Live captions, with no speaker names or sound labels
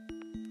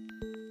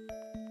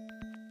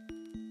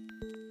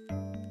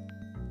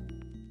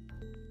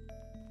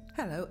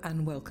Hello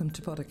and welcome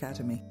to Pod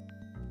Academy.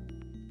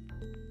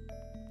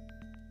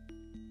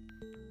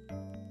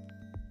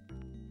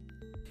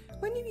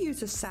 When you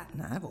use a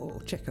sat-nav or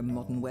check a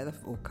modern weather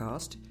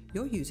forecast,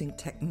 you're using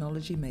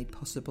technology made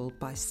possible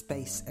by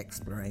space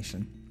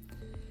exploration.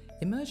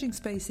 Emerging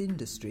space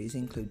industries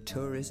include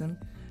tourism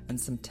and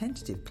some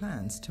tentative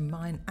plans to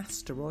mine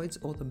asteroids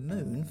or the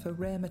moon for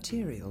rare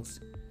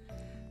materials.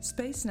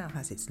 Space now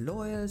has its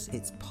lawyers,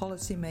 its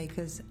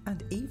policymakers,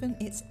 and even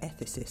its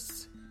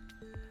ethicists.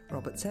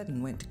 Robert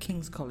Seddon went to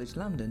King's College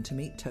London to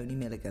meet Tony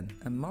Milligan,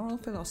 a moral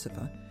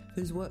philosopher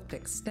who's worked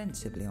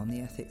extensively on the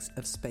ethics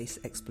of space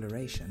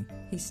exploration.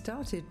 He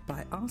started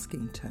by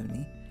asking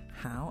Tony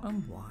how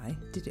and why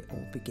did it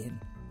all begin.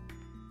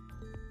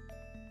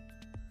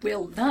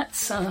 Well,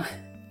 that's a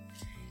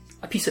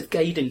piece of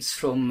guidance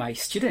from my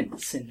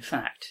students, in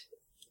fact.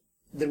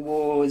 There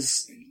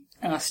was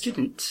a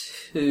student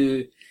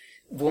who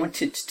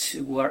wanted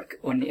to work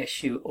on the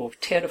issue of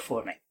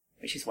terraforming,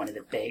 which is one of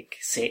the big,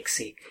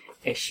 sexy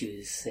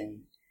issues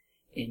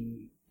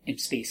in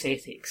space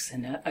ethics.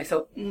 And I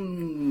thought,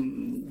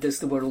 does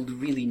the world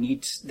really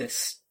need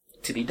this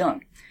to be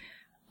done?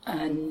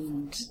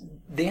 And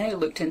then I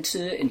looked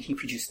into it, and he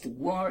produced the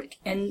work,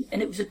 and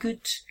it was a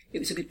good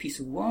piece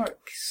of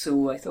work.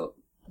 So I thought,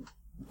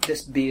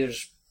 this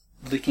bears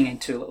looking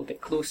into a little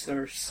bit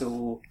closer.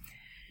 So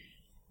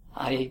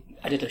I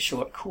did a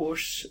short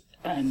course,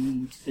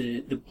 and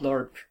the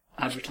blurb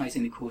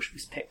advertising the course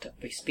was picked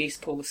up by Space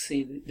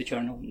Policy, the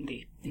journal, and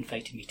they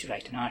invited me to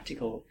write an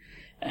article.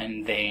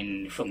 And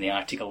then from the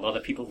article,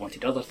 other people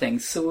wanted other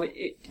things. So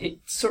it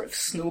sort of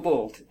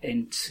snowballed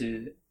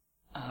into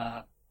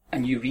a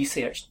new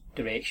research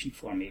direction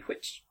for me,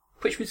 which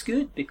was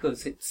good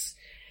because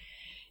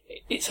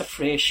it's a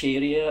fresh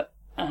area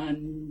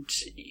and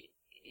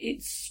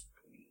it's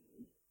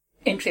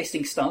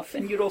interesting stuff.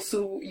 And you're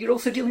also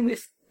dealing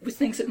with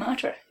things that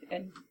matter,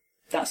 and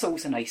that's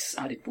always a nice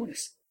added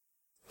bonus.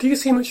 Do you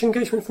see much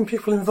engagement from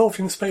people involved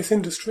in space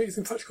industries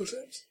in practical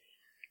terms?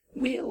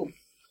 Well,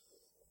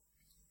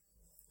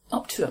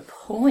 up to a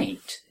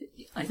point.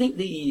 I think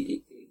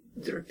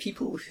there are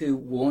people who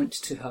want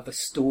to have a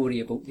story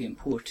about the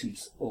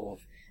importance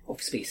of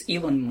space.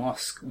 Elon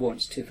Musk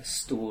wants to have a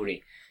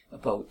story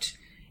about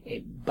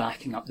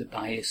backing up the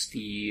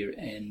biosphere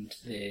and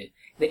the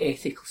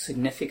ethical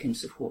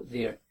significance of what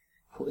they're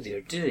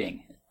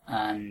doing.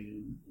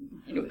 And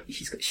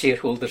he's got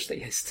shareholders that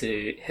he has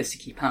to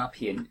keep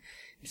happy and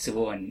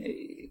so on.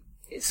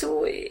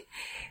 So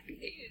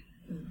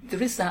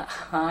there is that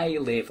high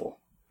level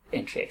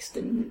interest,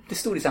 and the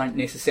stories aren't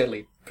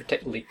necessarily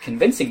particularly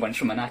convincing ones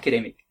from an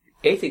academic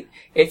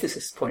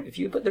ethicist point of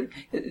view, but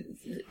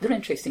they're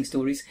interesting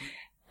stories.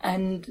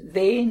 And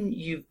then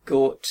you've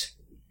got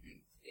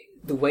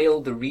the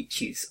wilder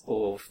reaches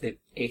of the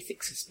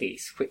ethics of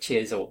space, which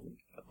is all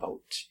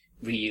about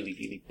really,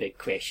 really big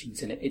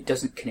questions, and it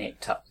doesn't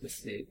connect up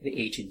with the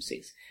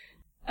agencies.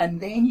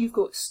 And then you've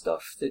got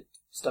stuff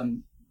that's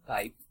done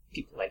by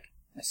people like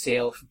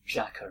myself,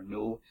 Jacques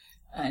Arnaud,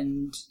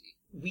 and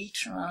we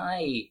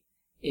try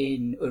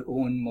in our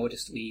own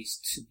modest ways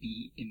to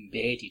be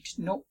embedded.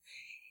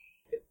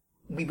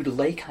 We would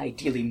like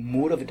ideally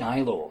more of a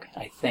dialogue,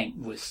 I think,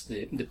 with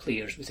the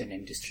players within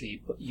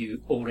industry, but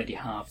you already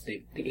have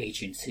the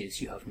agencies.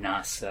 You have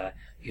NASA,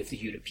 you have the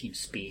European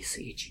Space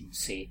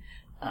Agency,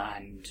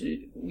 and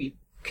we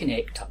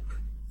connect up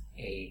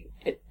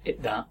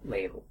at that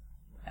level.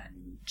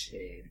 And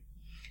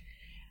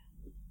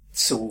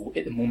so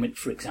at the moment,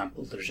 for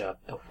example, there's a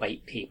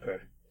white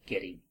paper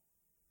getting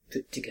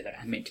put together.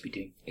 I'm meant to be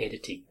doing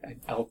editing.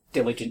 I'll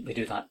diligently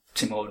do that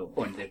tomorrow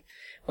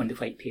on the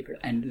white paper,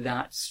 and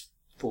that's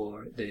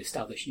for the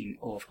establishing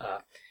of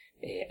a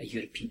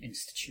European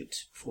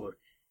Institute for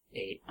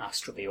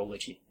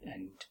astrobiology,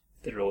 and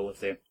the role of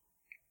the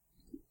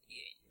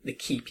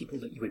key people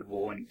that you would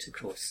want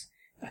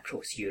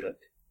across Europe,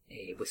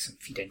 with some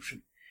feed-in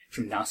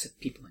from NASA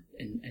people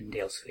and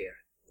elsewhere,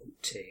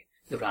 about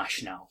the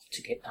rationale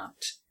to get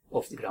that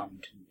off the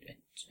ground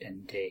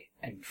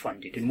and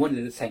funded. And one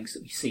of the things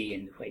that we say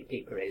in the white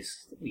paper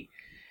is that we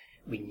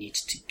need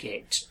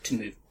to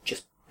move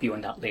just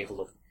beyond that level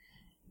of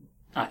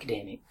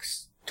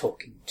academics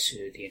talking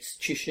to the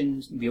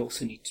institutions. We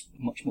also need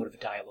much more of a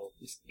dialogue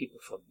with people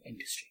from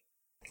industry.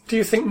 Do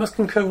you think Musk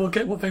and Co will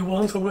get what they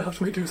want, or will have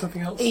to do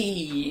something else?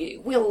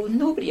 Well,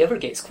 nobody ever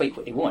gets quite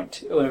what they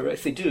want, or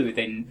if they do,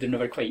 then they're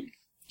never quite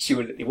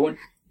sure that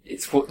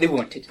it's what they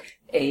wanted.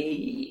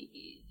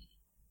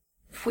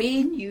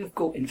 When you've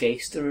got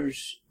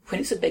investors,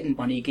 when it's a big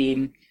money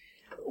game,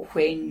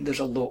 when there's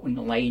a lot on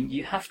the line,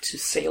 you have to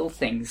sell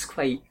things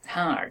quite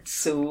hard.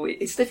 So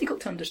it's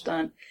difficult to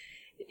understand,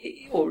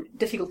 or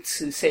difficult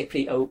to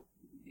separate out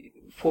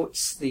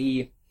what's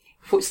the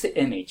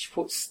image,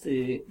 what's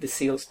the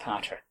sales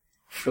pattern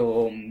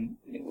from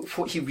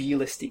what he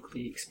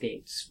realistically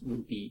expects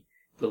will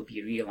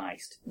be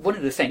realised. One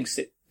of the things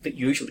that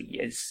usually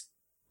is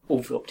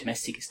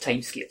over-optimistic is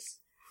timescales.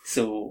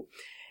 So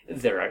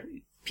there are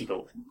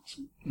people,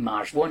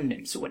 Mars One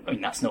and so on. I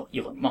mean, that's not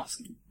Elon Musk.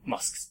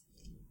 Musk's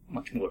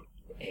much more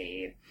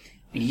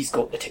And he's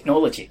got the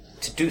technology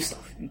to do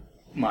stuff.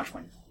 Mars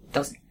One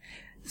doesn't.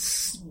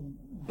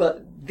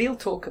 But they'll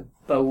talk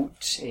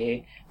about,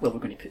 we're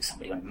going to put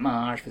somebody on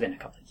Mars within a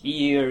couple of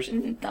years,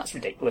 and that's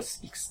ridiculous.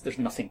 There's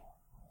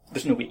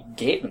no way to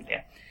get them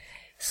there.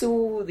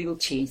 So they'll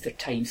change their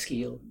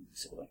timescale and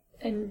so on.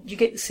 And you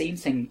get the same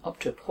thing up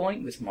to a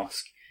point with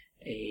Musk,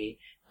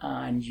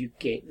 and you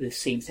get the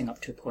same thing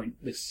up to a point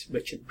with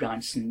Richard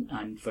Branson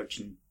and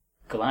Virgin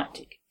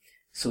Galactic.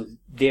 So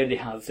there they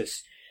have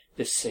this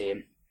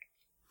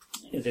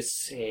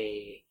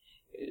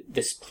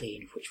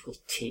plane which will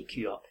take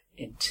you up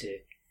into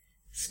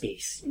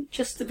space.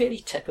 Just the very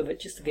tip of it,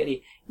 just the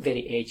very,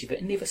 very edge of it.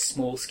 And they have a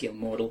small scale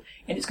model,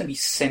 and it's going to be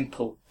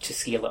simple to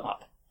scale it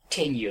up.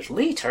 10 years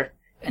later,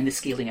 and the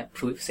scaling up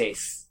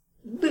process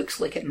looks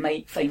like it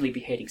might finally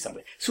be heading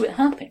somewhere. So it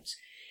happens.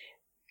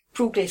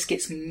 Progress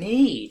gets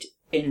made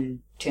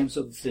in terms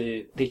of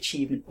the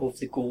achievement of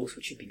the goals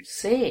which have been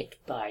set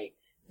by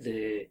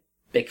the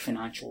big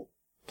financial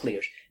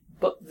players.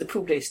 But the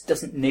progress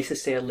doesn't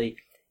necessarily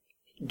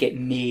get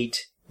made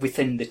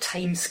within the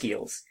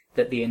timescales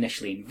that they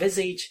initially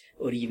envisage,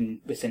 or even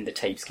within the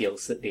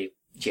timescales that they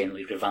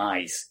generally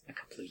revise a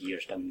couple of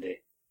years down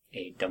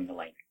the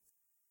line.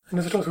 And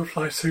does it also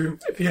apply to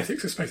the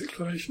ethics of space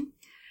exploration?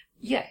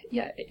 Yeah.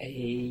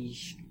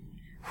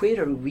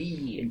 Where are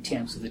we in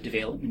terms of the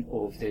development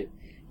of the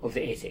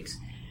ethics?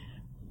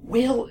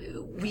 Well,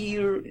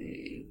 we're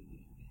in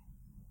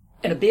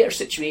a better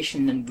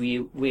situation than we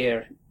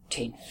were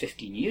 10,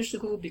 15 years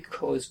ago,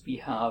 because we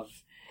have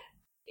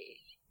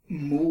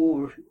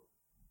more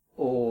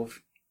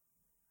of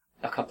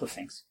a couple of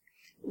things.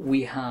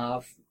 We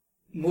have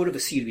more of a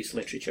serious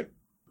literature,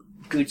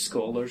 good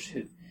scholars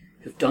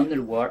who've done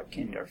their work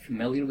and are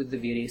familiar with the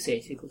various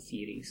ethical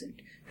theories,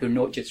 and who are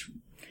not just,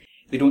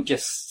 they don't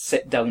just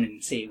sit down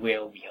and say,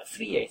 well, we have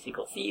 3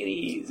 ethical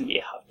theories, and we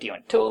have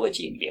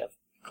deontology, and we have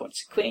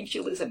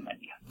consequentialism, and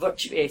we have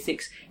virtue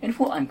ethics, and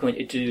what I'm going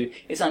to do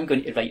is I'm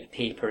going to write a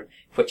paper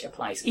which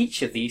applies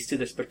each of these to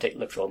this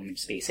particular problem in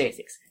space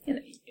ethics. You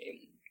know,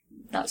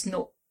 that's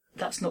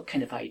not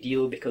kind of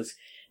ideal, because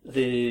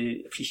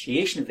the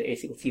appreciation of the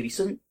ethical theories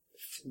doesn't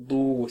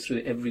flow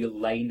through every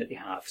line that they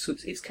have. So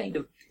it's kind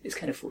of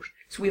forced.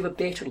 So we have a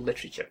better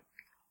literature,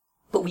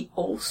 but we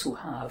also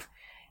have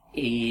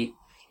a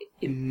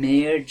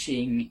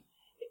emerging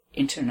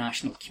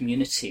international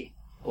community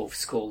of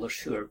scholars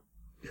who are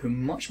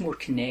much more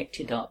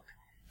connected up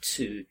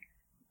to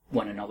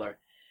one another,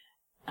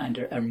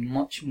 and are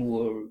much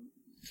more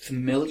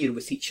familiar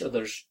with each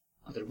other's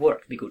other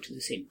work. We go to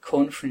the same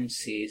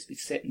conferences, we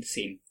sit in the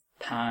same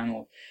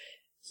panel,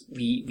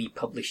 we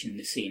publish in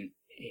the same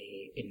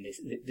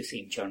the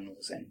same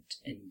journals and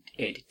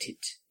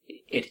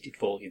edited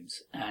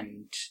volumes,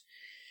 and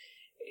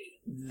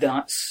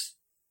that's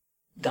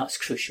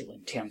crucial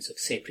in terms of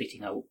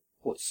separating out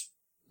what's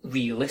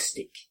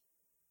realistic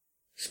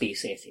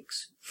space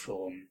ethics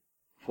from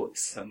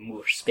what's a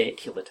more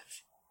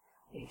speculative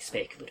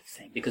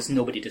thing, because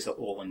nobody does it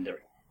all on their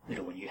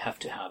own. You have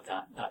to have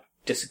that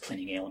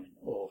disciplining element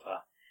of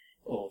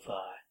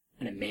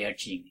an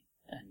emerging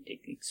and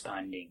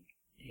expanding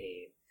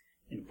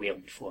and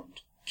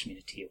well-informed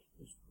community of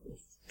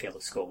fellow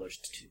scholars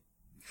too.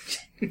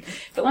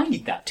 But I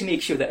need that to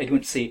make sure that I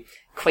don't say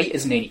quite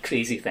as many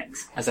crazy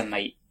things as I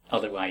might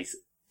otherwise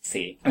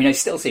say. I mean, I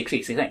still say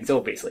crazy things,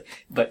 obviously,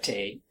 but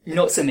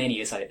not so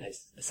many as I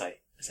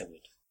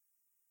would.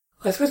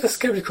 I suppose the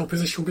sceptical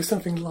position would be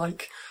something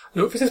like,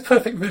 look, this is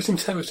perfect virgin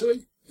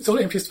territory. It's all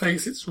empty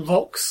space, it's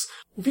rocks.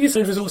 These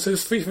are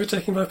resources free for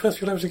taking by a person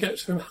who'll be able to get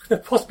to them. How can there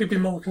possibly be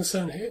moral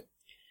concern here?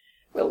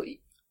 Well,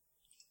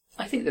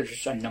 I think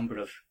there's a number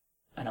of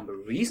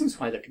reasons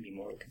why there can be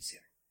moral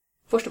concern.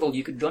 First of all,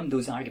 you could run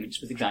those arguments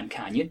with the Grand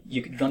Canyon.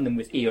 You could run them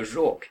with Ayers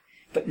Rock.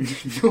 But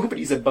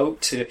nobody's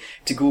about to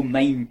go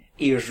mine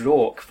Ayers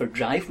Rock for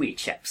driveway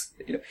chips.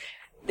 You know,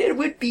 there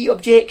would be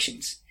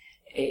objections.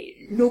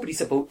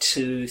 Nobody's about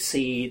to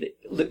say that,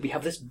 look, we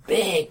have this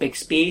big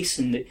space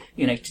in the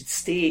United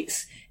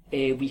States.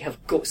 We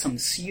have got some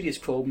serious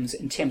problems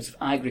in terms of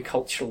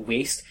agricultural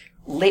waste.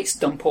 Let's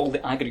dump all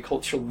the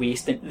agricultural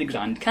waste into the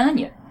Grand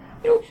Canyon.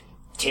 You know,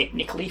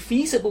 technically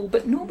feasible,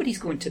 but nobody's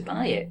going to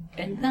buy it.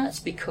 And that's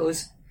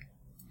because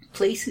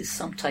places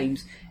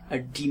sometimes are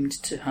deemed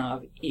to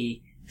have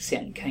a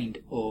certain kind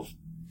of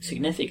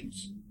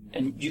significance.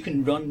 And you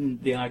can run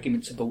the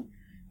arguments about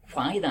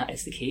why that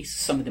is the case.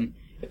 Some of them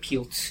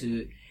appeal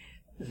to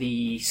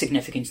the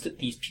significance that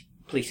these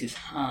places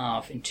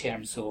have in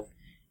terms of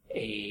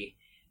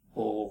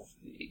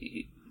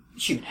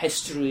human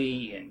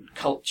history and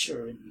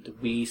culture and the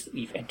ways that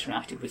we've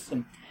interacted with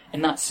them.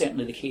 And that's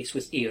certainly the case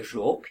with Ayers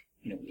Rock.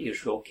 You know,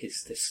 Ayers Rock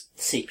is this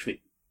sacred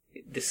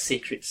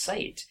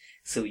site.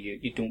 So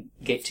you don't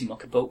get to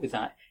muck about with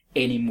that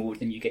any more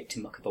than you get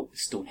to muck about with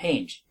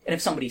Stonehenge. And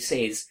if somebody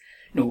says,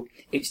 no,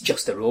 it's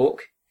just a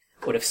rock,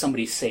 or if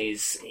somebody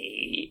says,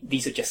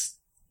 these are just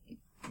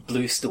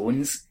blue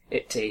stones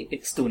at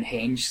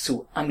Stonehenge,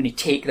 so I'm going to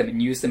take them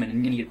and use them in a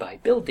nearby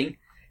building,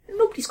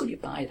 nobody's going to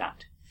buy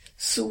that.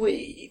 So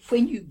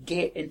when you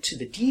get into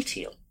the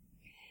detail,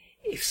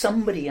 if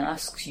somebody's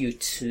asked,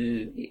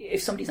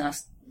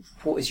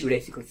 what is your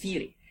ethical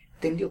theory,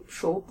 then they'll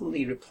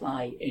probably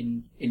reply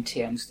in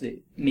terms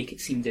that make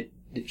it seem that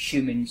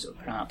humans, or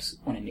perhaps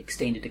on an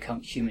extended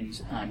account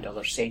humans and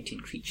other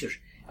sentient creatures,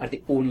 are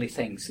the only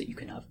things that you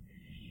can have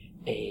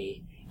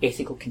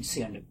ethical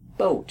concern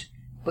about.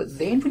 But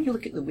then when you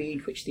look at the way in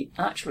which they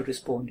actually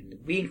respond and the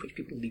way in which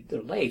people lead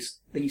their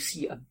lives, then you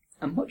see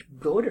a much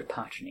broader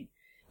patterning.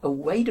 A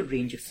wider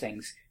range of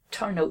things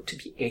turn out to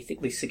be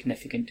ethically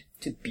significant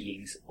to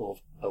beings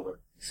of our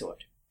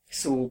sort.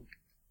 So,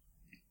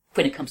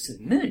 when it comes to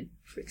the moon,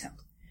 for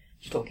example,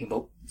 you're talking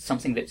about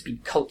something that's been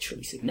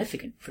culturally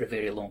significant for a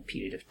very long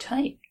period of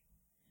time.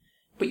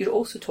 But you're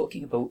also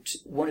talking about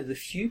one of the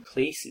few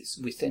places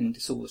within the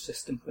solar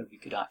system where we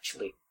could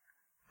actually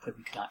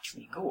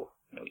go.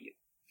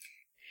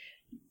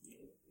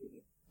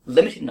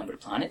 Limited number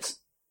of planets.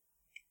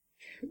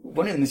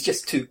 One of them is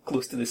just too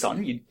close to the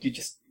sun.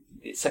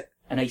 It's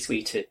a nice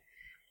way to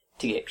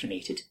get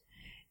cremated.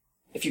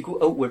 If you go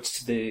outwards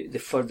to the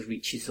further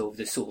reaches of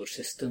the solar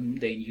system,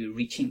 then you're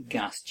reaching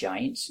gas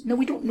giants. Now,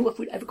 we don't know if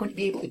we're ever going to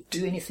be able to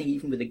do anything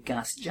even with the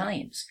gas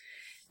giants.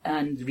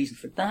 And the reason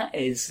for that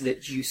is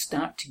that you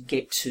start to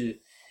get to,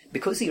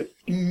 because they are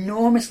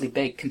enormously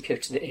big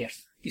compared to the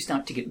Earth, you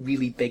start to get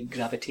really big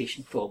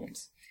gravitational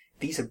problems.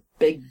 These are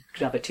big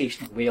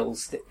gravitational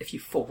wells that if you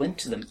fall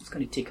into them, it's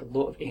going to take a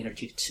lot of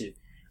energy to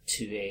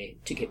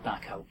get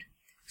back out.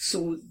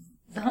 So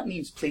that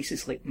means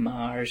places like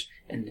Mars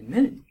and the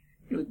Moon,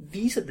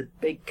 these are the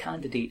big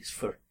candidates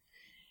for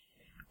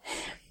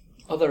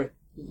other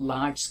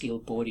large-scale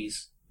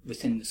bodies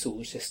within the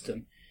solar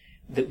system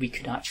that we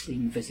could actually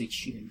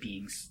envisage human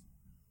beings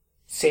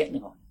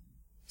settling on.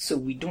 So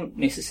we don't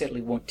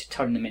necessarily want to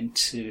turn them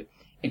into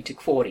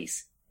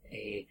quarries,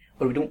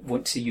 or we don't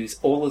want to use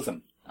all of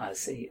them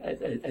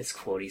as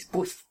quarries,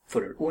 both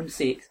for our own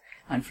sakes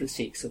and for the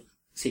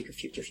sake of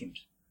future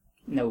humans.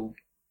 Now,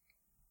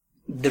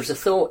 there's a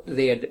thought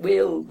there that,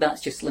 well,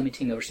 that's just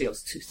limiting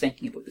ourselves to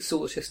thinking about the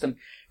solar system.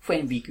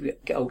 When we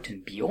get out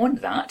and beyond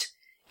that,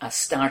 as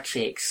Star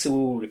Trek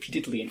so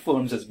repeatedly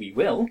informs us we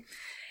will,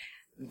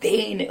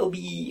 then it'll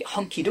be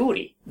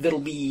hunky-dory.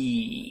 There'll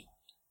be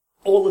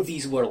all of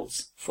these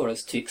worlds for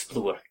us to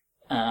explore,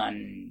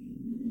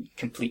 and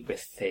complete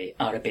with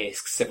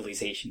arabesque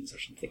civilizations or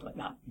something like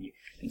that.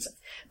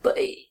 But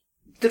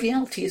the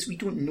reality is we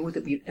don't know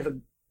that we're ever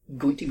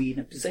going to be in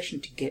a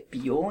position to get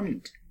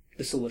beyond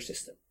the solar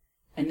system.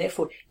 And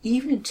therefore,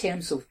 even in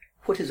terms of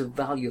what is the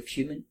value of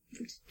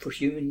for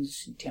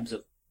humans, in terms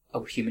of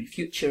our human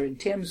future, in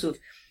terms of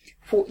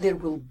what there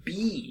will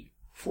be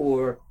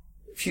for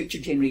future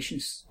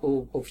generations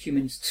of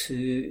humans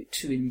to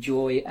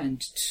enjoy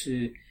and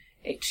to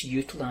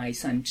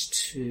utilise and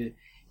to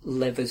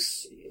live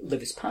as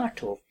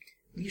part of,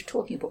 we're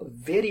talking about a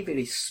very,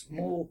 very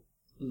small,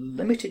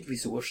 limited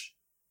resource,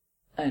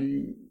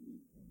 and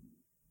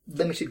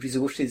limited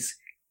resources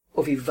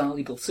of a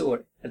valuable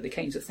sort are the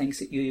kinds of things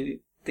that you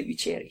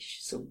cherish.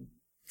 So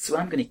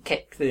I'm going to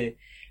kick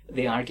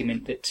the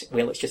argument that,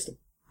 well,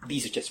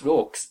 these are just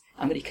rocks.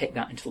 I'm going to kick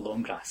that into the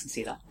long grass and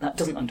say that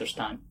doesn't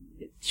understand.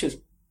 It shows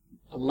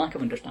a lack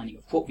of understanding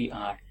of what we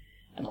are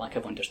and a lack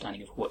of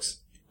understanding of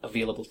what's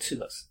available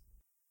to us.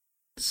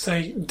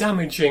 Say,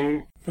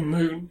 damaging the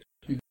moon.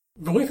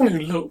 The way the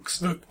moon looks,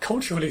 the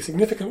culturally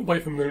significant way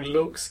the moon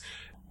looks,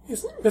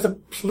 there's a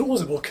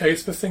plausible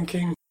case for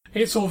thinking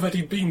it's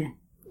already been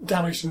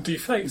damaged and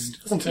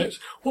defaced, isn't it?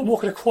 What more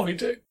could a quarry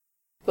do?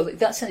 Well,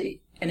 that's an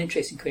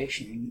interesting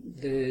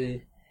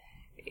question.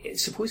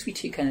 Suppose we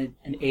take an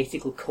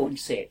ethical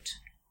concept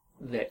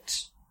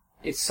that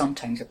is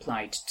sometimes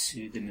applied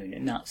to the moon,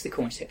 and that's the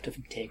concept of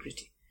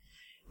integrity.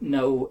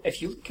 Now,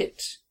 if you look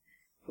at,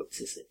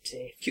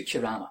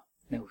 Futurama.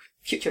 Now,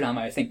 Futurama,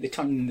 I think they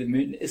turn the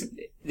moon,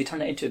 they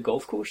turn it into a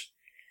golf course.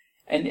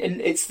 And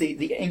it's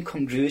the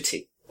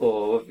incongruity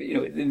of,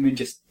 the moon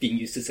just being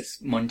used as this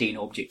mundane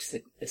object,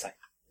 as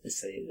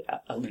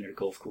a lunar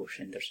golf course,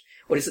 and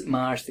or is it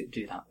Mars that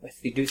do that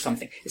with? They do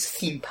something. It's a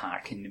theme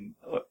park in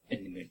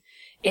the moon.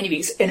 Anyway,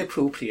 it's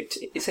inappropriate.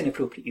 It's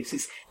inappropriate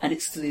uses, and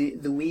it's the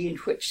way in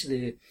which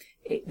the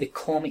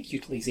comic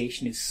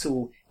utilisation is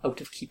so out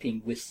of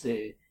keeping with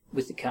the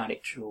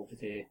character of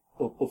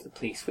the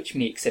place, which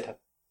makes it a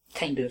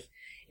kind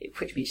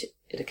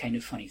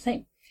of funny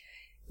thing.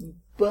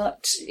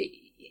 But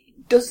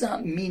does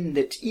that mean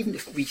that even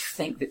if we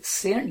think that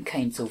certain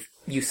kinds of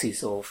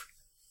uses of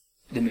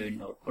the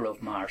moon or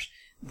of Mars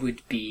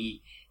would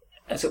be,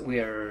 as it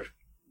were,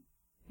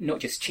 not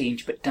just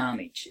change but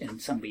damage, and in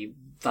some way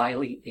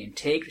violate the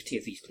integrity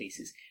of these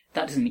places,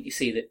 that doesn't mean to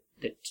say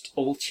that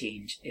all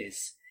change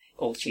is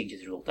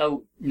ruled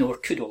out, nor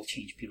could all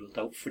change be ruled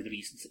out for the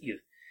reasons that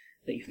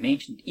you've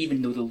mentioned,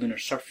 even though the lunar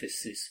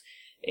surface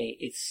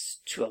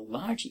it's to a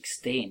large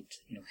extent,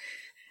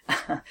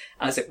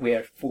 as it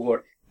were,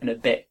 4 and a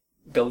bit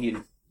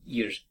billion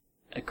years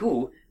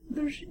ago,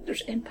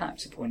 there's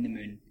impacts upon the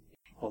moon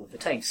all of the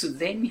time. So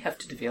then we have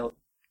to develop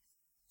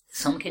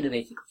some kind of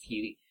ethical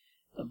theory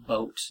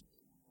about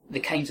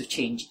the kinds of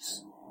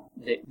changes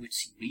that would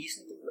seem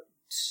reasonable, that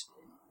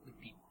would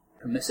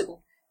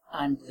permissible,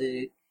 and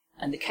the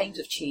kinds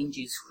of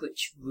changes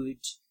which would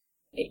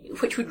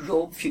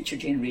rob future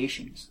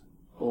generations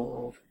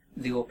of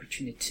the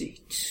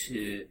opportunity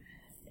to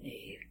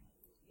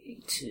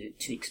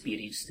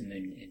experience the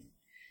moon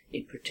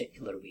in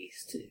particular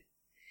ways, to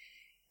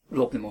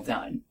rob them of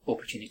that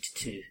opportunity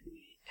to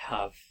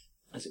have,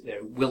 as it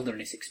were,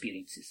 wilderness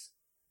experiences.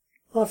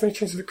 Are there any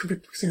changes that could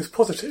be seen as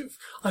positive?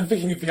 I'm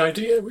thinking of the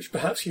idea, which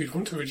perhaps you'd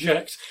want to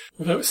reject,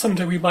 that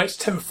someday we might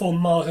terraform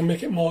Mars and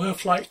make it more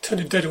Earth-like, turn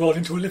a dead world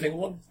into a living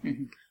one.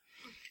 Mm-hmm.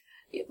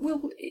 Yeah,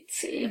 well,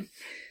 it's...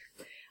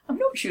 I'm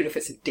not sure if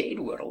it's a dead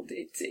world.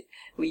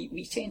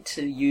 We tend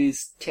to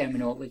use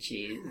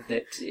terminology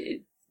that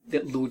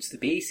loads the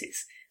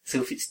bases.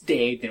 So if it's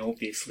dead, then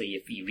obviously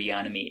if we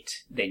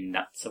reanimate, then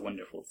that's a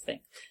wonderful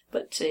thing.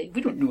 But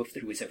we don't know if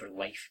there was ever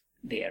life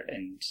there,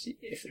 and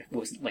if there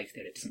wasn't life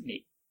there, it doesn't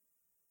make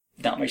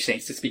that much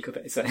sense to speak of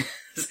it as a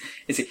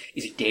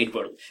dead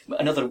world.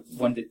 But another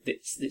one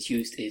that's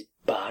used is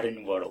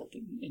barren world.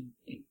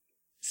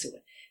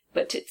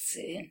 But it's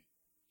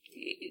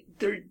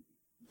there are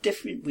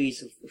different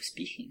ways of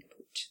speaking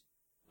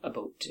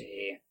about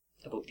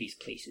these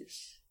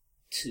places.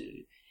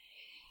 To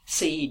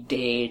say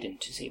dead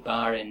and to say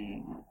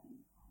barren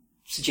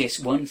suggests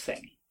one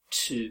thing.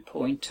 To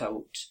point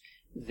out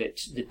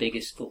that the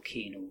biggest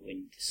volcano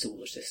in the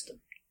solar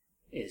system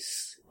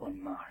is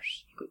on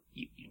Mars.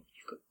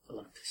 You've got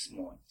Olympus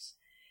Mons.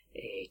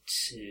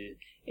 To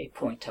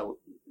point out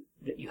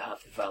that you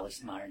have the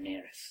Valles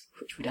Marineris,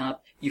 which would have,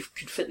 you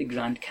could fit the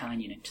Grand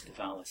Canyon into the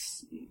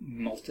Valles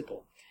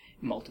multiple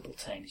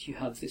times. You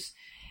have this,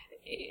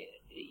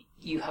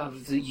 you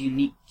have the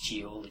unique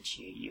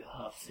geology. You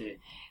have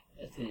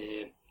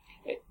the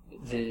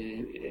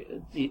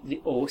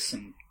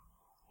awesome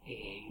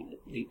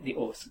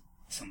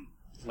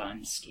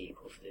landscape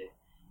of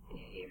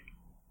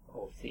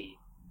the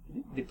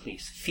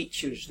place.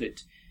 Features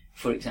that,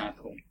 for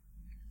example,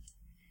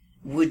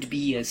 would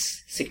be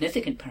as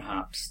significant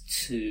perhaps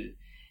to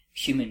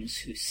humans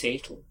who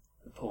settle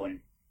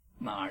upon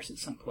Mars at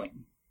some point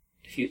in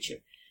the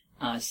future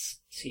as,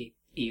 say,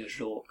 Ayers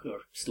Rock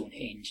or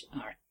Stonehenge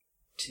are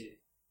to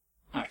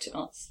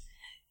us.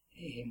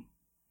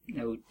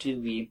 Now,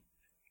 do we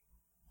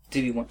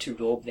want to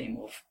rob them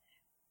of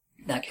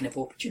that kind of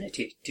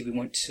opportunity? Do we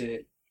want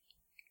to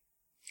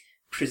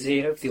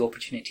preserve the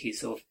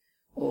opportunities of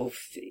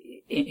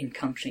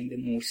encountering the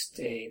most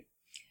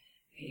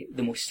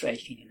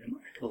striking and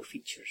remarkable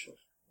features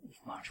of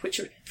Mars, which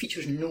are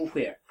features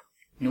nowhere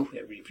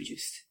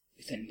reproduced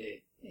within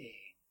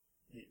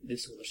the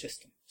solar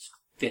system? It's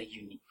very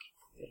unique.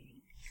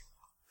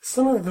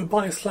 Some of the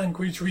biased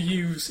language we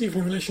use,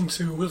 even in relation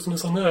to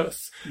wilderness on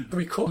Earth,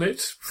 we call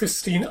it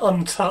pristine,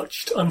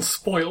 untouched,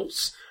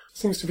 unspoilt,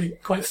 seems to be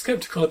quite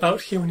sceptical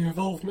about human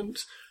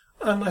involvement.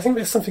 And I think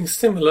there's something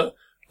similar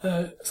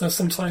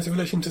sometimes in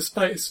relation to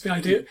space, the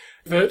idea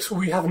that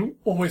we haven't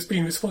always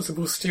been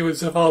responsible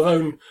stewards of our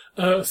own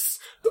Earth,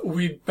 that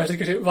we'd better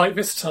get it right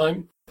this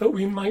time, that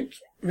we might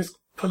risk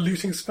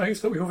polluting space,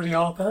 but we already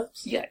are,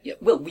 perhaps? Yeah.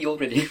 Well, we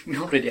already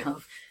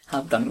have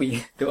done.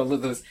 We do all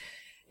of those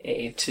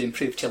to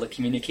improve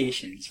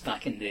telecommunications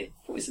back in the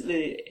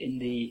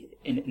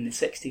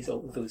 60s.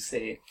 All of those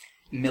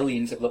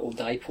millions of little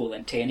dipole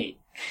antennae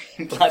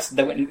blasted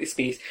out into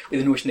space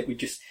with the notion that we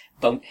just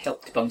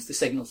helped bounce the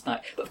signals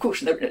back. But of course,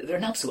 they're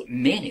an absolute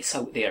menace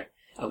out there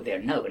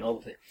now, and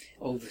all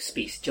the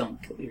space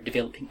junk that we're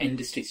developing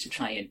industries to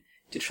try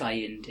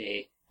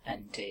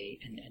and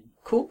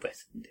cope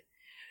with. And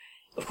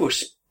of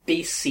course,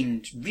 space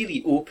seemed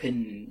really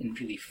open and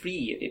really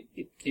free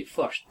at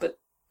first, but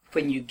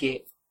when you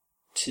get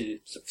to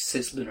sort of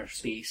cislunar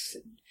space,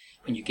 and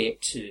when you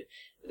get to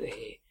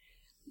the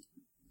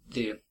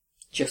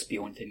just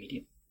beyond the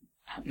immediate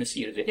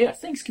atmosphere of the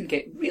Earth, things can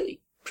get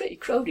really pretty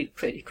crowded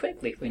pretty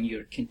quickly when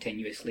you're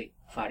continuously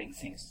firing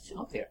things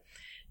up there.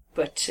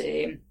 But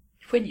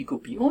when you go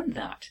beyond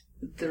that,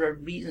 there are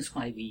reasons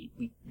why we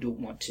don't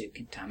want to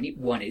contaminate.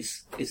 One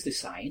is the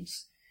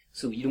science.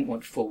 So you don't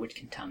want forward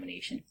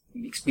contamination.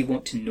 We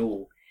want to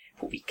know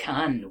what we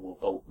can know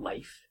about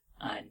life,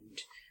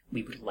 and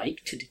we would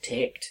like to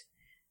detect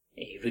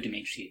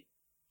rudimentary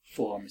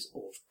forms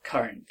of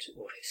current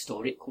or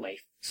historic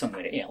life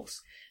somewhere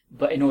else.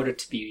 But in order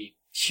to be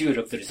sure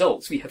of the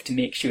results, we have to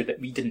make sure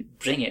that we didn't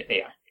bring it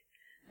there.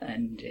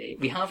 And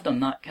we have done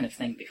that kind of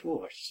thing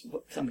before.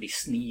 Somebody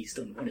sneezed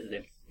on one of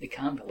the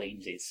Canberra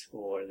lenses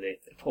for the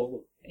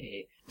Apollo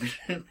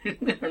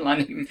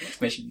landing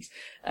missions.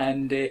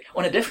 And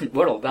on a different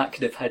world, that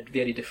could have had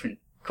very different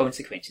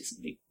consequences.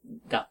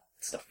 That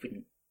stuff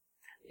wouldn't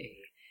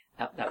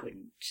that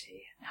wouldn't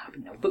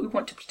happen now. But we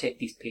want to protect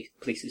these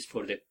places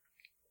for the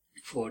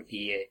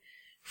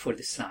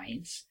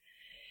science,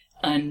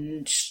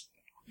 and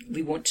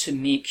we want to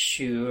make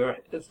sure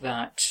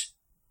that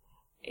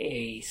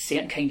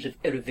certain kinds of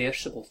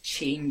irreversible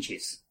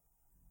changes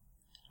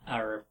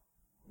are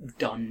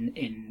done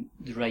in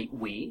the right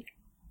way.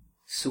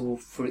 So,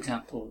 for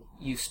example,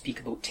 you speak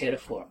about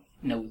terraform.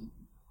 Now,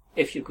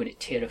 if you're going to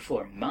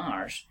terraform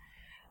Mars,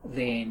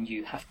 then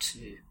you have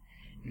to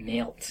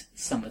melt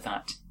some of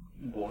that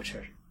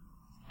water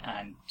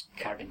and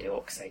carbon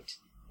dioxide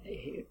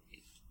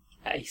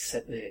ice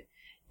at the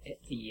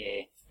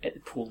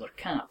polar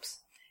caps.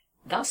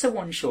 That's a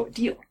one-shot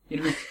deal.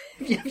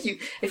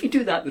 If you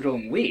do that the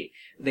wrong way,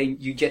 then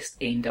you just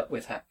end up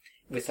with a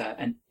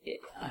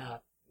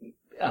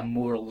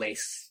more or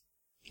less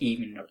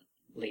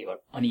evenly or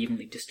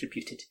unevenly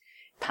distributed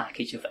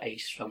package of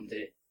ice from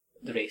the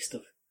rest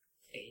of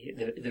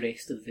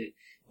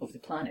the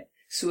planet.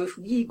 So if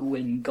we go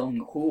in gung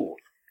ho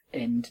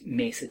and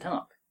mess it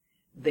up,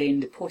 then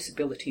the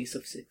possibilities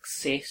of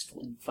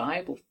successful and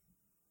viable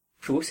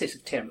process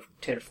of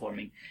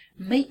terraforming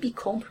might be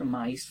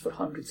compromised for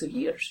hundreds of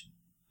years,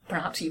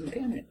 perhaps even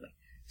permanently.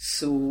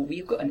 So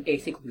we've got an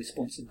ethical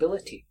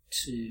responsibility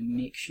to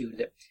make sure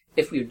that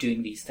if we're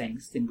doing these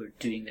things, then we're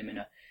doing them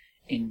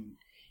in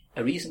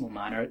a reasonable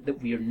manner,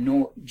 that we are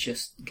not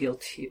just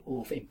guilty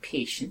of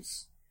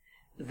impatience,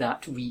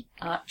 that we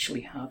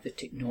actually have the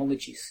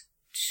technologies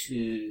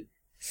to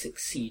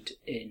succeed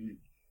in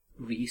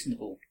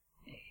reasonable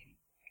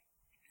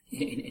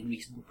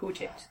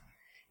projects.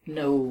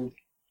 Now,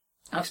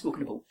 I've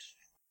spoken about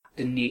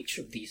the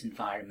nature of these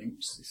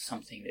environments as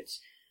something that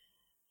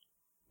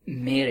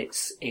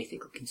merits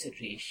ethical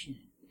consideration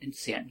and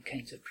certain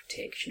kinds of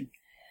protection.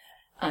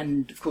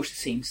 And of course the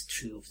same is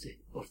true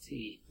of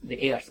the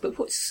Earth. But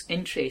what's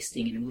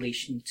interesting in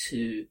relation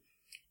to,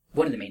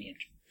 one of the many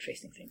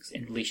interesting things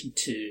in relation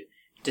to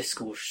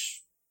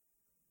discourse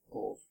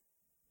of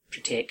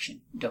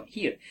protection down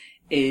here,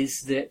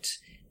 is that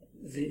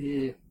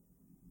the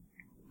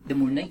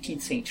more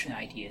 19th century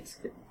ideas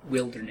that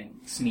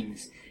wilderness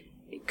means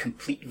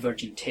complete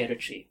virgin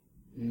territory,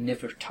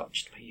 never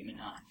touched by human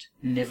hand,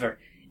 never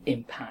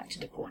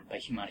impacted upon by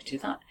humanity,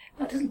 that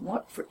doesn't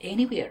work for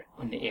anywhere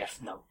on the Earth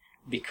now,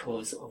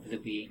 because of the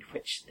way in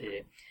which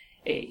the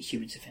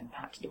humans have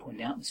impacted upon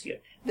the atmosphere.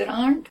 There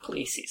aren't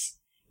places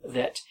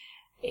that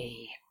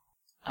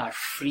are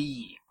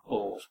free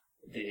of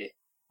the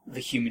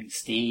human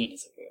stain,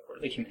 as it were, or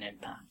the human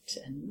impact,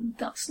 and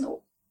that's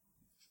not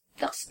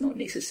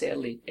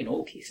necessarily in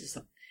all cases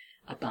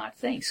a bad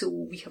thing. So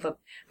we have a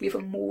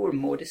more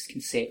modest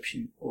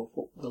conception of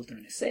what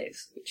wilderness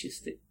is, which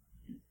is that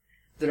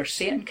there are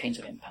certain kinds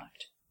of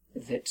impact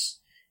that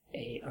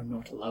are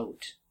not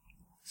allowed.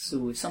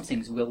 So if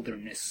something's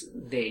wilderness,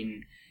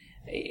 then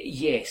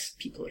yes,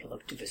 people are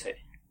allowed to visit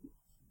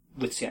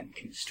with certain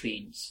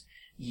constraints.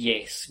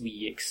 Yes,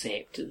 we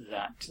accept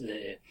that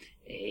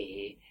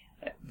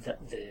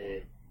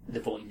the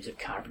volumes of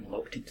carbon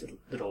locked into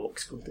the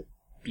rocks will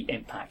be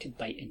impacted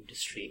by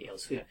industry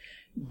elsewhere.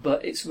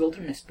 But it's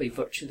wilderness by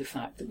virtue of the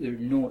fact that we're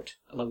not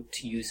allowed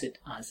to use it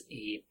as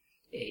a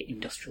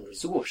industrial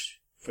resource,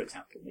 for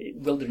example.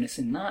 Wilderness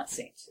in that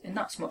sense, and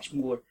that's much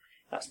more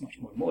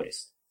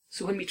modest.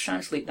 So when we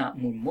translate that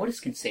more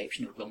modest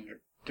conception of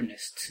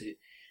wilderness to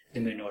the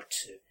Moon or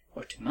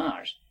to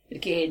Mars, it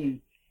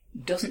again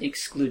doesn't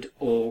exclude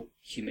all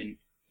human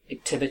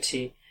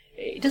activity.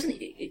 It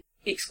doesn't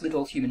exclude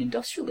all human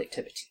industrial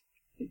activity,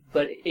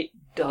 but it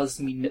does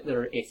mean that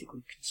there are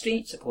ethical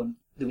constraints upon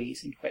the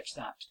ways in which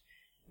that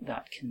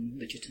can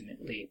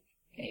legitimately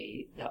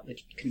be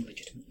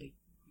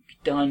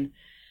done,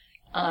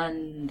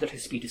 and there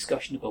has to be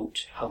discussion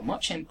about how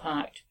much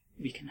impact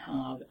we can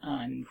have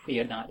and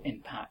where that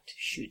impact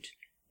should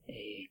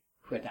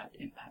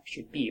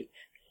be.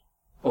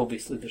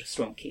 Obviously, there's a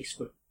strong case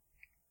for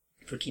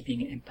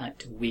keeping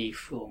impact away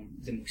from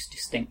the most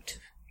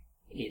distinctive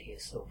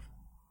areas of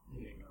the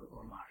Moon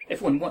or Mars.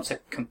 If one wants a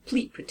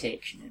complete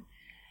protection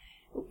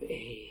and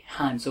a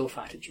hands-off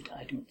attitude,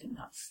 I don't think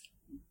that's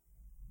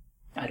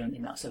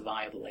a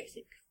viable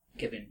ethic,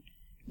 given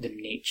the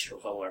nature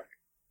of our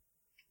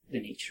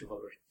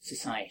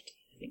society.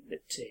 I think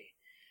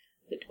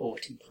that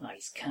ought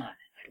implies can.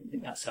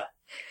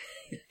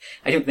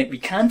 I don't think we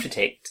can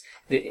protect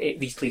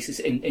these places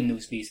in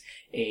those ways.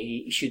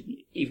 Should,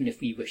 even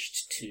if we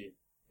wished to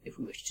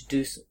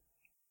do so.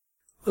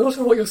 A lot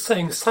of what you're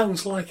saying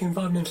sounds like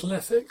environmental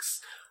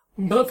ethics,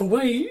 but the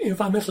way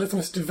environmentalism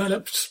is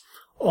developed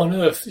on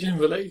Earth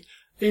generally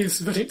is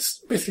that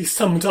it's basically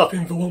summed up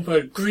in the one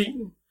word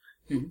green.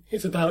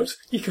 It's about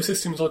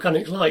ecosystems,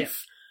 organic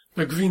life,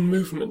 the green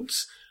movement.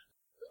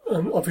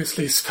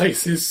 Obviously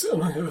space is,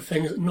 among other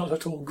things, not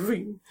at all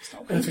green,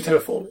 as we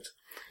terraform it.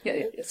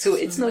 Yeah. So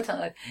it's not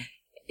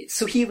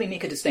so here we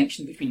make a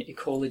distinction between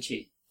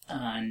ecology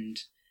and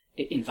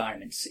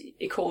environments.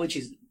 Ecology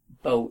is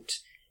about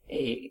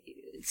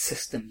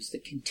systems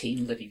that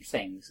contain living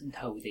things and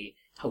how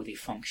they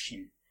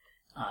function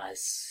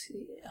as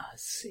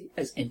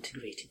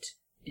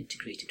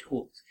integrated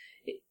wholes.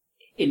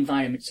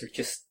 Environments are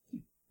just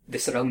the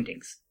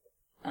surroundings,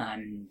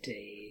 and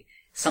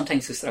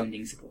sometimes the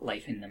surroundings have got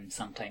life in them.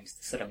 Sometimes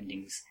the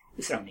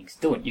surroundings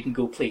don't. You can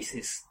go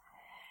places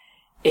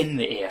in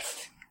the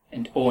earth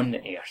and on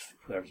the earth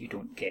where you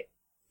don't get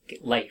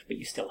life, but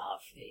you still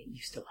have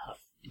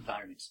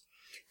environments.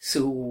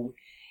 So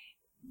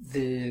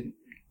the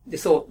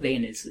thought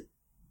then is that,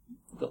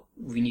 well,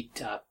 we need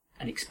to have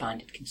an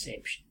expanded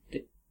conception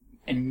that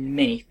and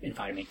many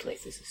environmental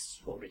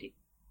ethicists already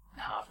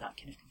have that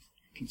kind of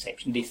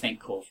conception. They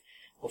think of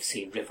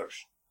say,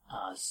 rivers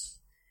as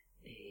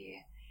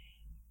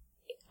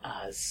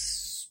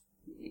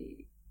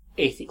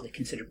ethically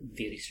considerable in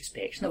various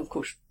respects. Now, of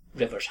course,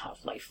 rivers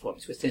have life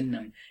forms within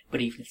them,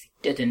 but even if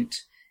they didn't,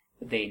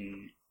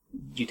 then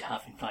you'd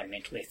have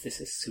environmental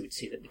ethicists who would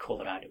say that the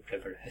Colorado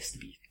River has to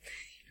be.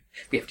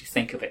 We have to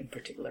think of it in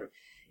particular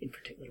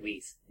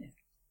ways. Yeah.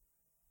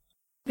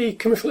 The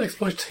commercial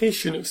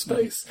exploitation of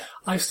space,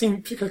 I've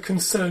seen particular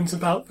concerns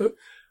about the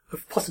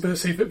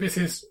possibility that this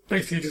is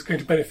basically just going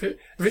to benefit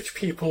rich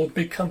people,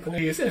 big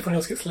companies, everyone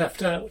else gets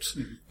left out.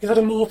 Mm-hmm. Is that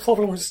a moral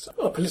problem or just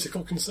a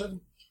political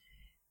concern?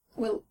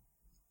 Well,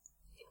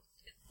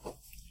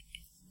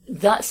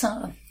 that's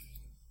an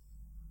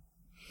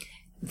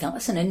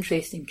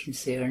interesting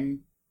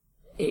concern.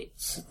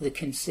 It's the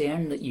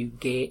concern that you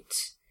get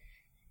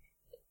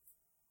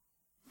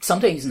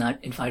sometimes in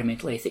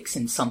environmental ethics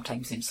and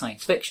sometimes in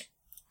science fiction,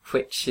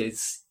 which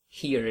is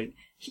here.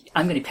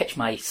 I'm going to pitch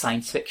my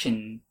science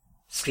fiction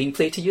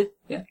screenplay to you.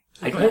 Yeah,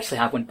 I don't actually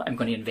have one, but I'm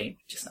going to invent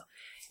just now.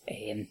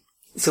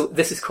 So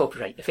this is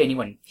copyright. If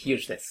anyone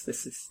hears this,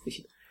 they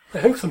should. I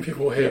hope some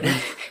people will hear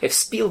it. If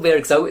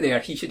Spielberg's out there,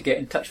 he should get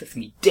in touch with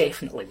me.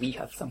 Definitely, we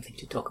have something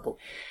to talk about.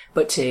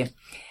 But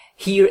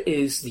here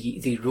is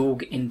the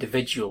rogue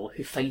individual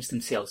who finds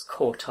themselves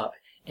caught up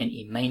in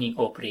a mining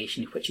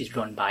operation which is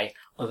run by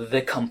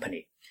the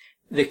company.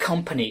 The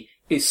company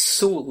is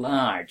so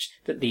large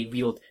that they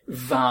wield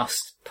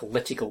vast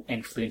political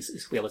influence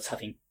as well as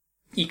having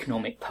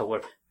economic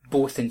power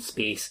both in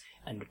space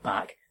and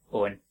back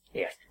on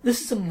Earth.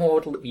 This is a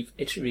model that we've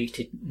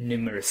iterated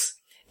numerous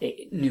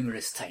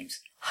times.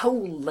 How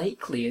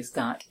likely is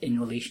that in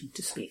relation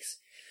to space?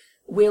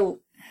 Well,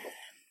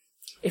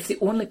 if the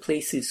only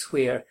places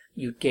where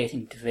you're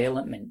getting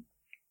development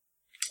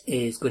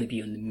is going to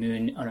be on the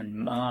Moon or on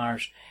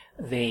Mars,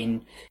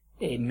 then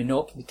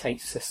monopoly type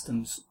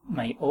systems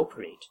might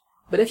operate.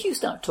 But if you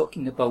start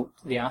talking about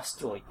the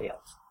asteroid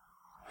belt,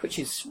 which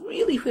is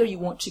really where you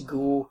want to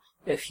go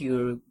if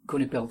you're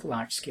going to build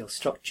large-scale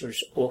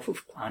structures off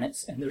of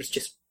planets, and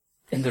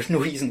there's no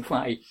reason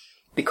why,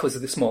 because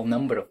of the small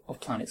number of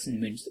planets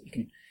and moons that you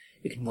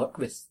can work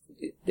with,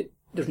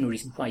 there's no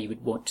reason why you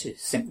would want to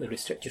simply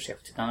restrict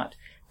yourself to that.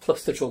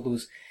 Plus, there's all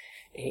those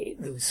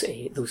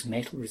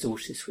metal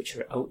resources which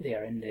are out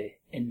there in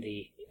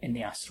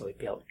the asteroid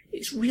belt.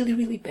 It's really,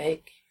 really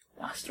big.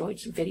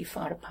 Asteroids are very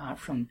far apart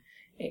from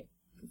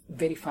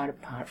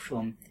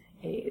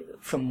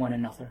one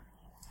another.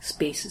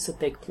 Space is a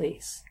big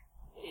place.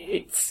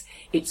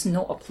 It's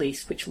not a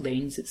place which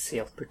lends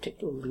itself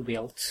particularly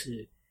well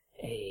to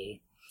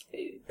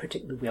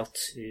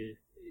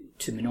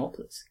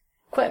monopolies.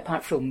 Quite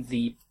apart from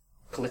the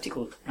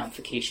political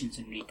ramifications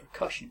and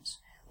repercussions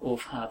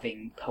of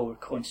having power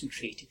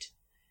concentrated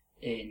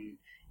in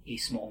a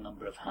small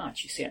number of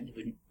hands. You certainly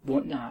wouldn't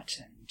want that.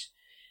 And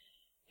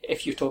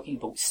if you're talking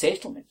about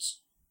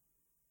settlements,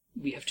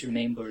 we have to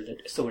remember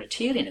that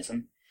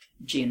authoritarianism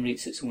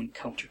generates its own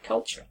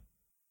counterculture.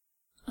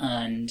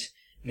 And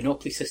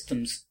monopoly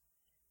systems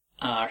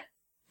are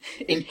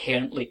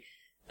inherently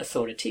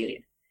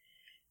authoritarian.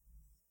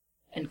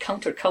 And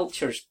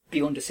countercultures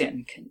beyond a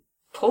certain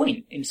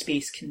point in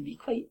space can be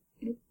quite,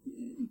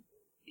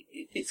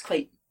 it's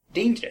quite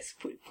dangerous.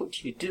 What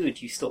do? Do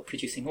you stop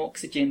producing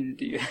oxygen?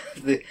 Do you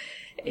have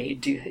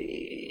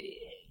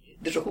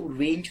there's a whole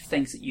range of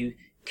things that you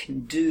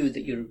can do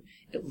that you're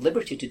at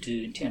liberty to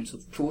do in terms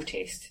of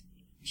protest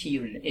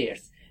here on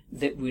Earth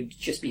that would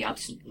just be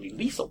absolutely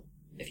lethal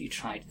if you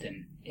tried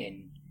them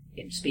in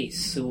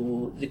space.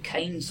 So the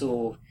kinds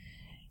of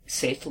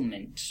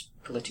settlement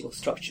political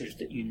structures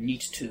that you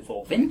need to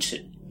evolve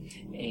into,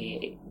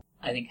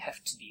 I think,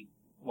 have to be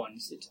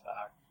ones that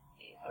are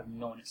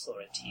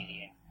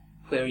non-authoritarian,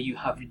 where you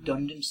have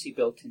redundancy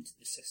built into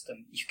the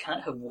system. You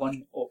can't have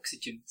one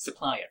oxygen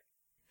supplier.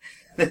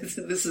 This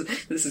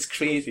is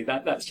crazy.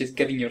 That's just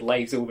giving your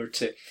lives over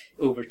to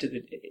a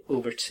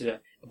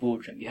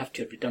boardroom. You have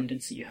to have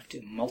redundancy. You have to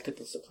have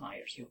multiple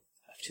suppliers. You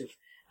have to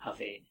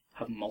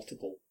have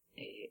multiple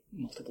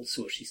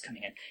sources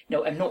coming in.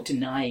 Now, I'm not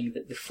denying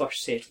that the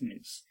first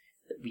settlements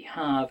that we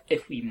have,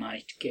 if we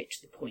manage to get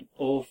to the point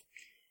of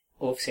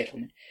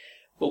settlement,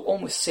 will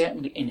almost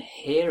certainly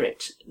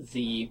inherit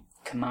the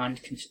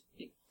command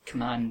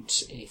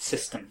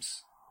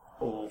systems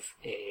of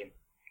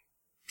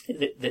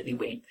that they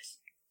went with.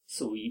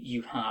 So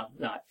you have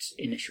that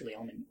initial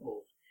element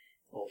of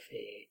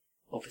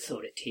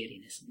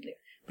authoritarianism there.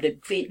 But a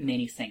great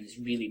many things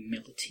really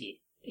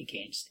militate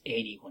against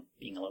anyone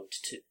being allowed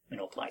to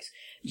monopolise.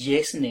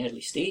 Yes, in the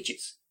early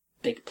stages,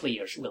 big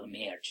players will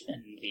emerge,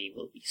 and they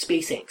will be.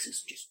 SpaceX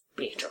is just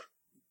better,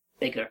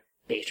 bigger,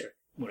 better,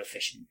 more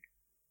efficient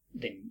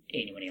than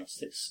anyone else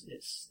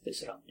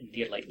that's around, and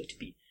they're likely to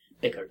be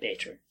bigger,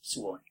 better,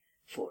 so on,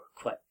 for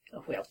quite a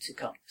while to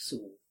come.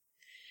 So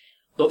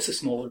lots of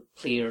smaller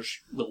players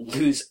will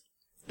lose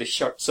the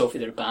shirts off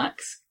of their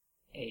backs.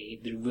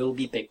 There will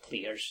be big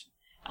players,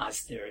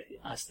 as there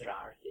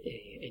are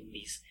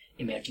in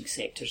emerging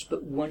sectors,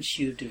 but once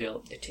you've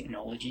developed the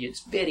technology, it's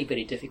very,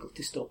 very difficult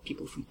to stop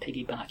people from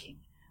piggybacking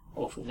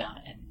off of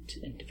that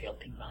and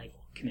developing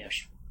rival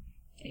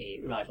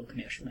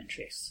commercial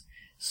interests.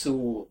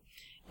 So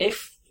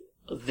if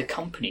the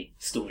company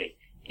story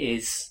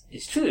is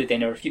true,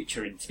 then our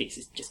future in space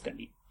is just going to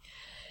be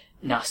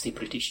nasty,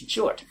 brutish and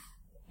short.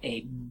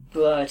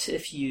 But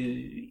if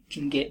you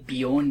can get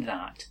beyond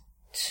that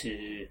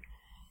to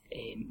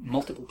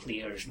multiple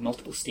players,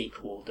 multiple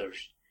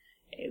stakeholders,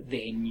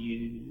 then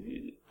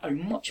you are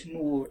much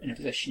more in a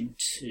position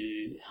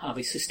to have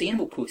a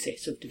sustainable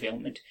process of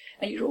development,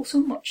 and you're also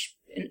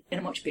in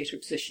a much better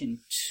position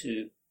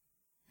to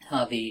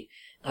have a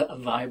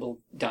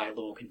viable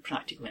dialogue and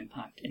practical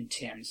impact in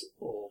terms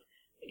of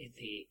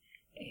the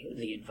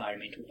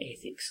environmental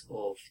ethics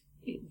of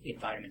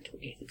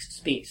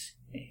space.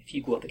 If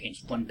you go up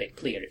against one big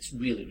player, it's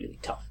really, really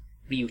tough.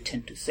 Rio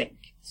Tinto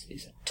Zinc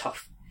is a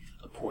tough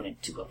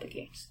opponent to go up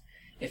against.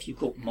 If you've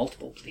got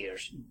multiple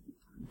players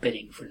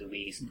bidding for the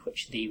ways in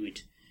which they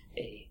would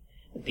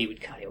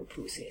carry out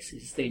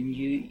processes, then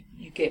you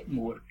get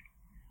more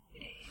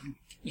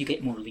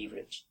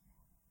leverage.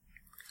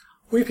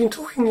 We've been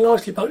talking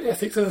largely about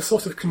ethics as a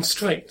sort of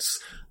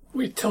constraints.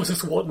 It tells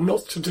us what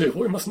not to do,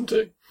 what we mustn't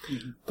do.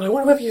 Mm-hmm. But I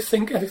wonder whether you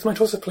think ethics might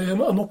also play a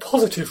more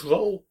positive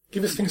role,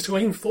 give us things to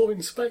aim for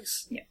in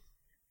space. Yeah,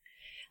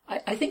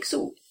 I think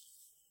so.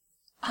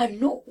 I'm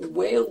not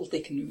wildly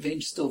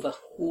convinced of a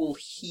whole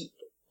heap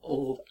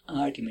of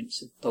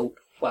arguments about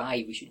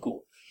why we should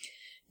go.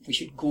 We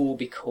should go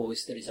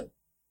because there is a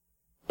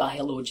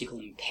biological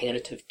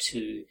imperative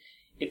to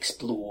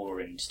explore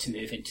and to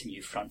move into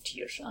new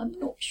frontiers. I'm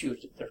not sure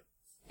that there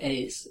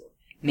is.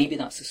 Maybe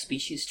that's a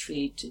species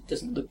trait. It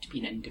doesn't look to be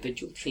an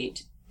individual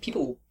trait.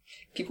 People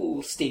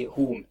will stay at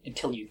home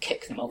until you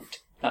kick them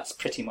out. That's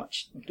pretty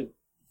much the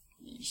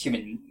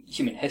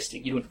human history.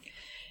 You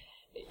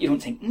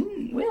don't think,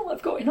 well,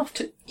 I've got enough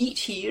to eat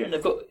here, and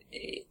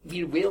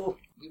we're well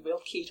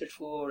catered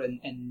for,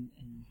 and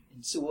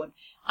so on.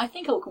 I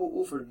think I'll go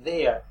over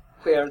there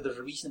where there's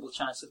a reasonable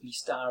chance of me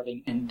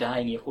starving and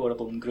dying a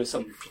horrible and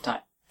gruesome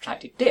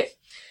protracted death.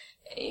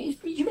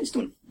 Humans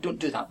don't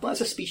do that, but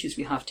as a species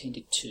we have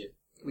tended to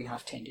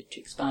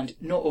expand.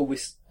 Not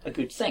always a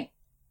good thing.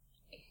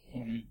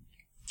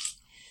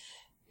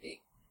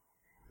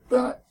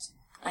 But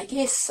I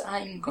guess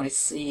I'm going to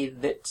say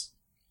that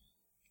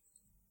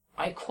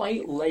I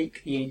quite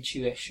like the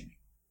intuition.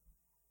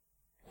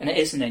 And it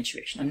is an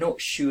intuition. I'm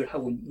not sure how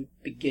we would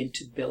begin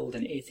to build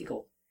an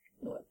ethical,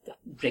 a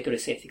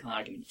rigorous ethical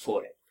argument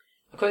for it.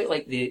 I quite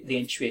like the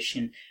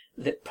intuition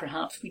that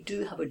perhaps we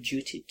do have a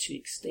duty to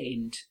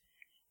extend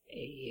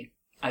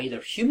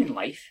either human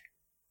life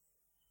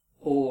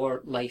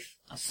or life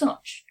as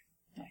such.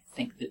 I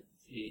think that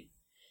the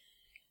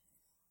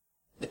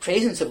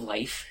presence of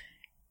life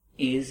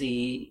is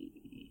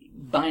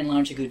by and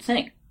large a good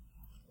thing.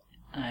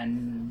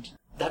 And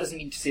that doesn't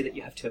mean to say that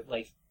you have to have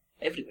life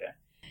everywhere.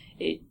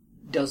 It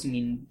does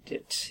mean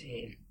that,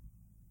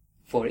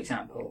 for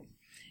example,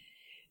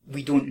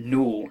 we don't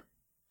know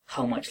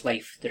how much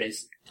life there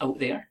is out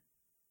there.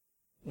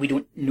 We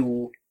don't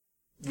know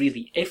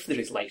really if there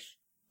is life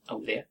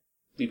out there.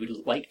 We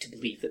would like to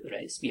believe that there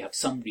is. We have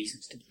some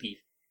reasons to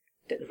believe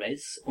that there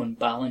is. On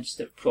balance,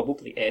 there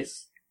probably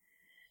is.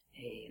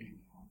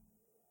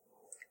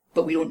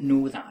 But we don't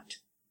know that.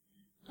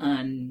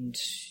 And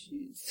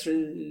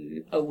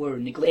through our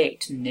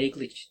neglect and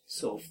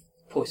negligence of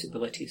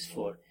possibilities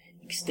for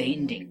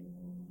extending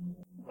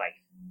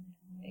life,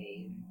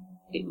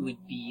 it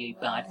would be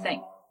a bad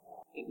thing.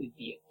 It would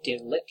be a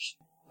dereliction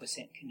of a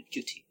certain kind of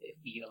duty if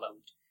we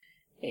allowed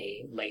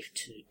life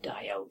to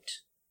die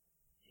out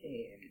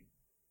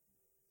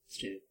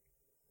through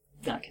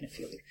that kind of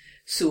failure.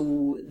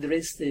 So there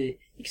is the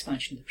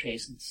expansion of the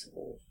presence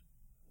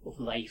of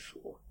life,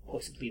 or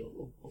possibly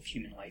of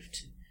human life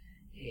to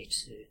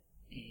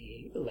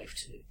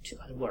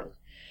other world.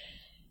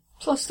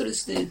 Plus there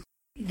is the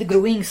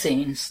growing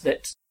sense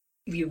that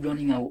we are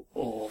running out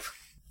of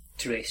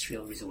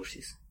terrestrial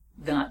resources.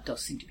 That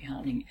does seem to be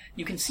happening.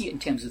 You can see it in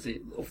terms of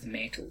the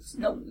metals.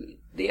 Now,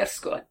 the Earth's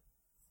got a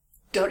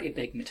dirty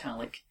big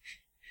metallic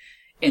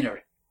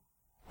inner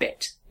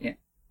bit, yeah.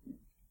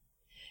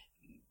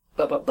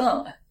 But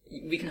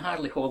we can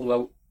hardly hollow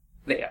out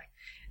there.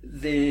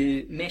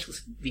 The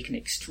metals we can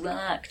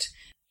extract,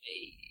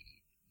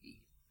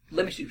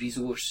 limited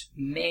resource,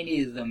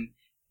 many of them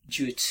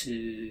due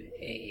to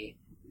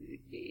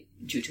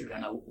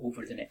run out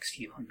over the next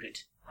few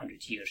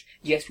hundred years.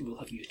 Yes, we will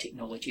have new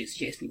technologies.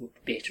 Yes, we will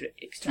be better at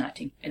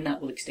extracting, and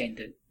that will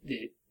extend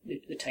the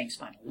time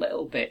span a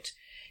little bit.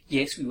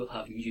 Yes, we will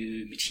have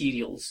new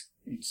materials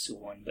and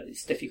so on, but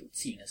it's difficult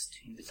seeing us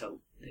doing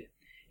without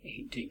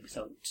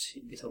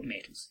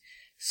metals.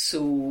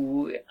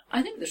 So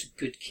I think there's a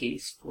good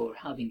case for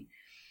having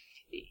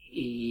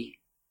a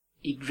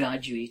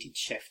graduated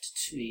shift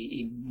to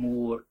a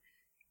more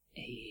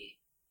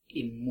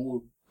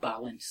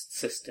balanced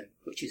system,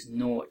 which is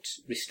not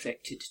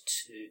restricted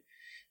to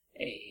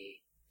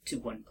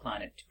one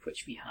planet,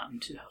 which we happen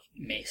to have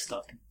messed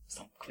up in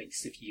some quite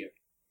severe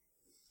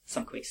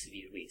some quite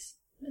severe ways.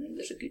 And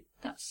there's a good,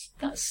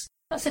 that's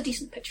a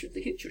decent picture of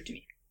the future to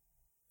me.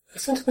 A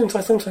sentiment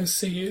I sometimes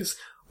see is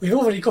we've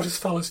already got as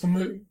far as the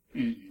moon,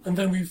 and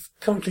then we've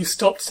currently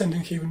stopped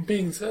sending human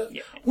beings there.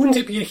 Yeah. Wouldn't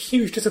it be a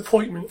huge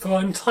disappointment for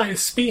our entire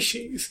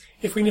species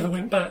if we never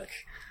went back?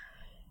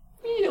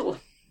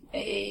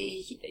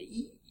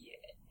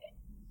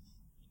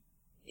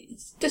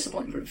 It's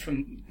disappointing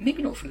from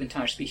maybe not for the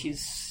entire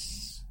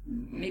species,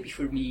 maybe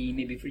for me,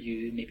 maybe for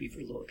you, maybe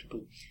for a lot of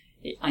people.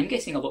 I'm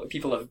guessing a lot of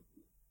people have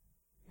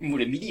more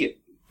immediate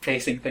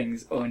pressing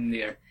things on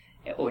their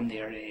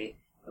plate.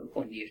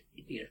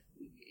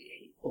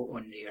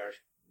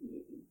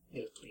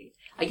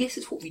 I guess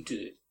it's what we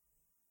do.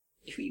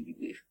 If we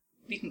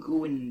can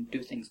go and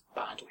do things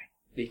badly,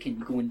 we can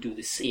go and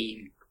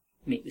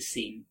make the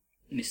same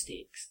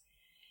mistakes.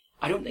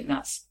 I don't think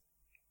that's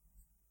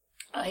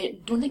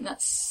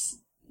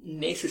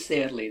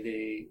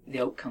necessarily the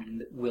outcome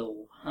that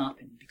will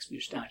happen, because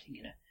we're starting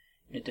in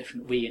a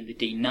different way, and the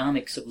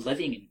dynamics of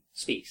living in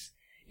space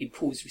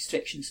impose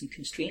restrictions and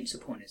constraints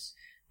upon us,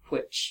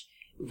 which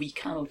we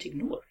cannot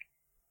ignore.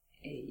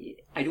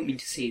 I don't mean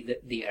to say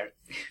that they are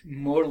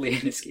morally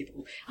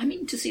inescapable. I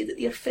mean to say that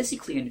they are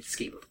physically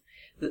inescapable.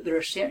 That there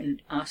are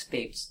certain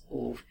aspects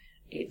of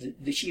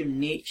the sheer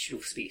nature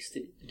of space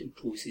that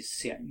imposes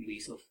certain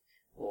ways of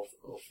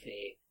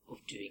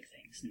doing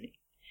things,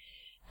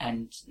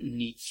 and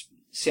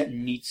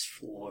certain needs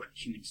for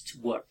humans to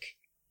work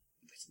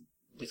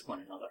with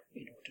one another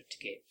in order to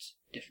get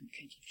different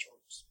kinds of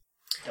jobs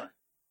done.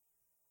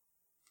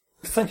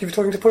 Thank you for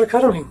talking to Pod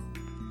Academy.